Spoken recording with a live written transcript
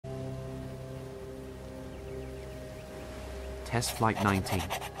Test Flight 19.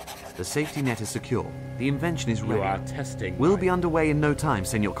 The safety net is secure. The invention is ready. You are testing. We'll be underway in no time,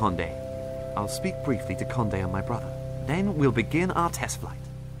 Senor Conde. I'll speak briefly to Conde and my brother. Then we'll begin our test flight.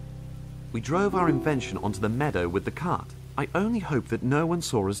 We drove our invention onto the meadow with the cart. I only hope that no one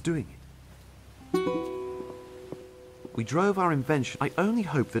saw us doing it. We drove our invention. I only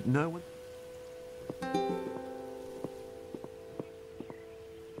hope that no one...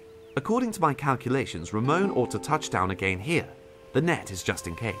 According to my calculations, Ramon ought to touch down again here. The net is just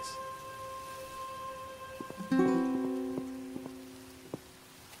in case.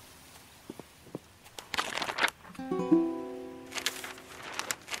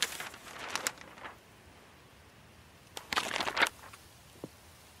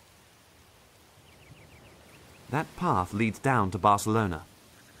 That path leads down to Barcelona.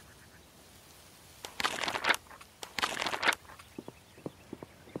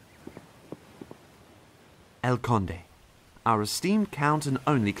 El Conde, our esteemed count and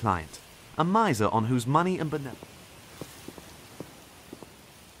only client, a miser on whose money and benevolence...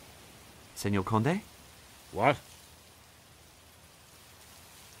 Senor Conde? What?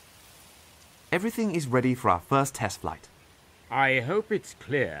 Everything is ready for our first test flight. I hope it's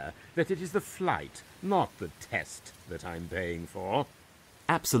clear that it is the flight, not the test, that I'm paying for.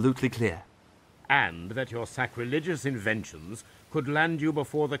 Absolutely clear. And that your sacrilegious inventions could land you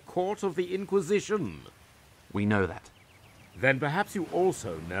before the court of the Inquisition. We know that. Then perhaps you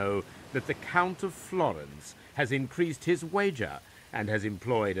also know that the Count of Florence has increased his wager and has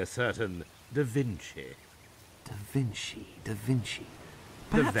employed a certain Da Vinci. Da Vinci.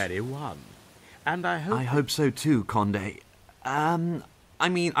 The very one. And I hope so too, Conde. I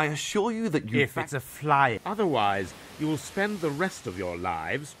mean, I assure you that you... If it's a fly. Otherwise, you'll spend the rest of your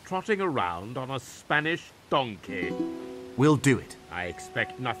lives trotting around on a Spanish donkey. We'll do it. I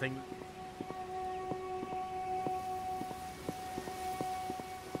expect nothing.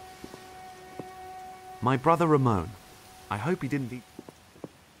 My brother Ramon. I hope he didn't eat...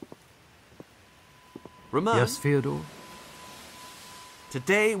 Ramon? Yes, Fyodor?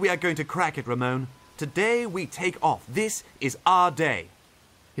 Today we are going to crack it, Ramon. Today we take off. This is our day.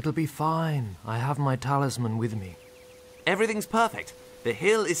 It'll be fine. I have my talisman with me. Everything's perfect. The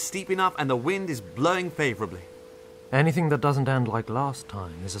hill is steep enough and the wind is blowing favorably. Anything that doesn't end like last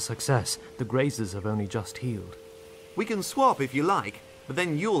time is a success. The grazes have only just healed. We can swap if you like, but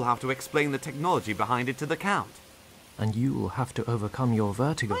then you'll have to explain the technology behind it to the Count. And you'll have to overcome your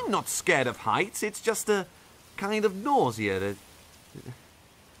vertigo. I'm not scared of heights. It's just a kind of nausea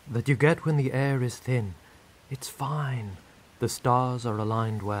that you get when the air is thin. It's fine. The stars are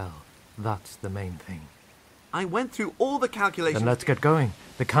aligned well. That's the main thing. I went through all the calculations... Then let's get going.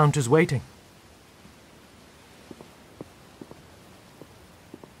 The Count is waiting.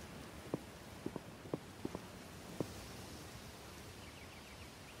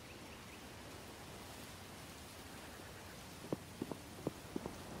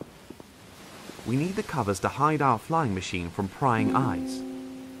 We need the covers to hide our flying machine from prying eyes.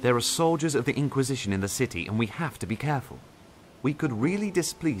 There are soldiers of the Inquisition in the city, and we have to be careful. We could really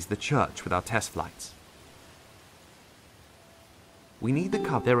displease the Church with our test flights. We need the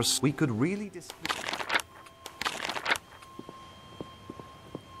cover. We could really displease...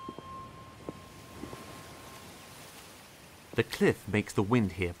 The cliff makes the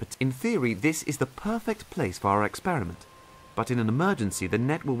wind here, but in theory, this is the perfect place for our experiment. But in an emergency, the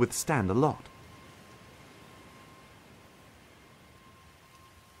net will withstand a lot.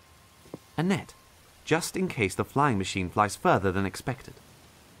 A net, just in case the flying machine flies further than expected.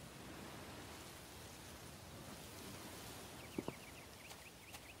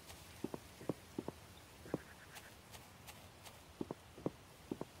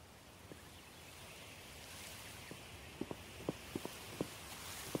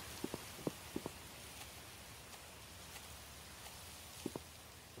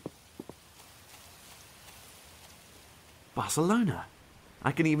 Barcelona.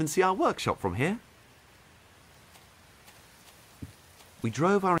 I can even see our workshop from here. We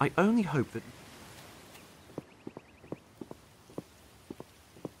drove our... I only hope that...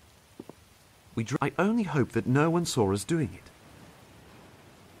 I only hope that no one saw us doing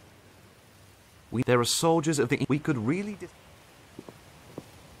it. There are soldiers of the... We could really...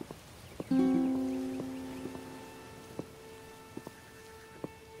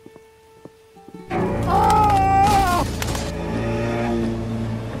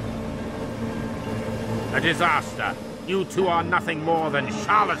 A disaster. You two are nothing more than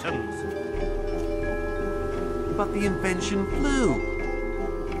charlatans. But the invention flew.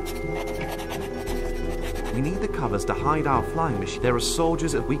 We need the covers to hide our flying machine. There are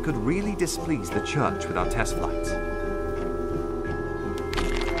soldiers, and we could really displease the Church with our test flights.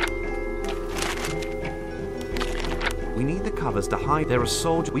 We need the covers to hide. There are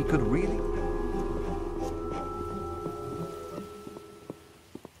soldiers. We could really...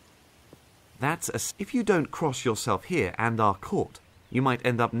 That's a... If you don't cross yourself here and are caught, you might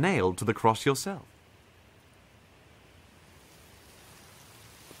end up nailed to the cross yourself.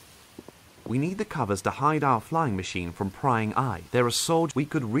 We need the covers to hide our flying machine from prying eye. There are soldiers. We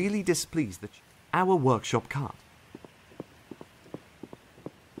could really displease our workshop cart.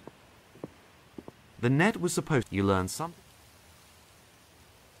 The net was supposed... You learn something.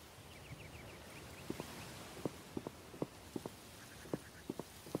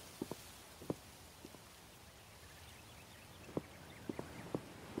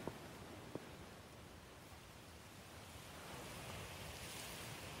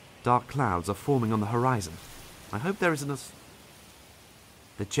 Dark clouds are forming on the horizon. I hope there isn't a...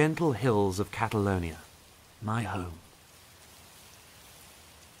 The gentle hills of Catalonia, my home.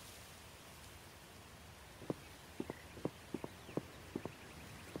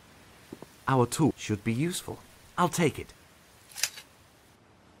 Our tool should be useful. I'll take it.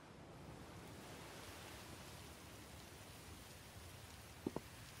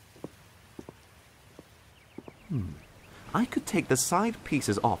 I could take the side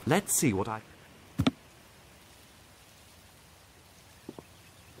pieces off. Let's see what I...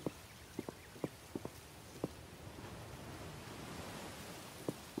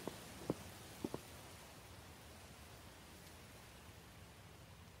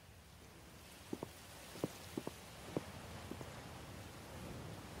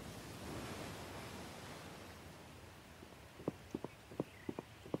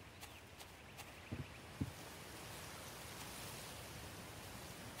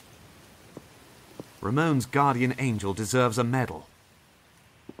 Ramon's guardian angel deserves a medal.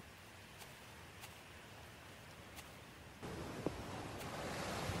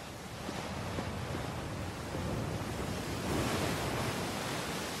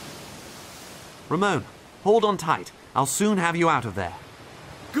 Ramon, hold on tight. I'll soon have you out of there.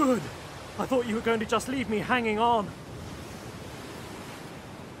 Good! I thought you were going to just leave me hanging on.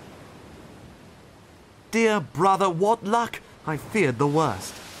 Dear brother, what luck! I feared the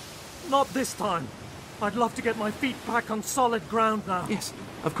worst. Not this time. I'd love to get my feet back on solid ground now. Yes,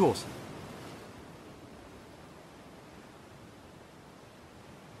 of course.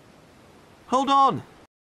 Hold on!